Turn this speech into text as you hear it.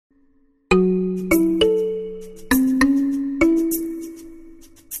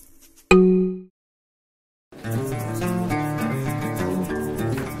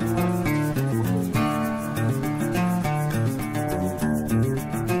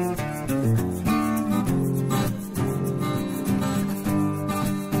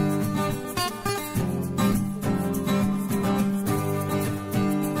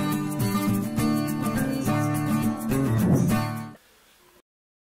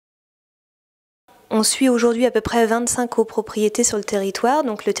On suit aujourd'hui à peu près 25 copropriétés sur le territoire.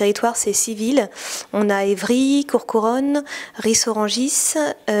 Donc le territoire, c'est 6 villes. On a Évry, Courcouronnes, Ris-Orangis,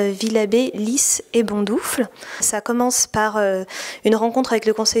 Villabé, Lys et Bondoufle. Ça commence par une rencontre avec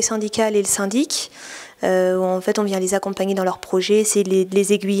le conseil syndical et le syndic. Où en fait on vient les accompagner dans leurs projets, essayer de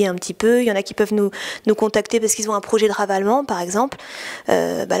les aiguiller un petit peu. Il y en a qui peuvent nous contacter parce qu'ils ont un projet de ravalement par exemple.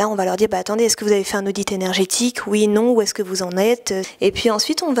 Là on va leur dire attendez, est-ce que vous avez fait un audit énergétique? Oui, non, où est-ce que vous en êtes? Et puis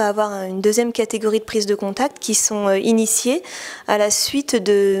ensuite on va avoir une deuxième catégorie de prises de contact qui sont initiées à la suite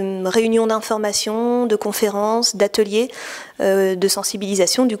de réunions d'information, de conférences, d'ateliers de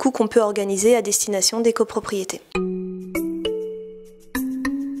sensibilisation du coup qu'on peut organiser à destination des copropriétés.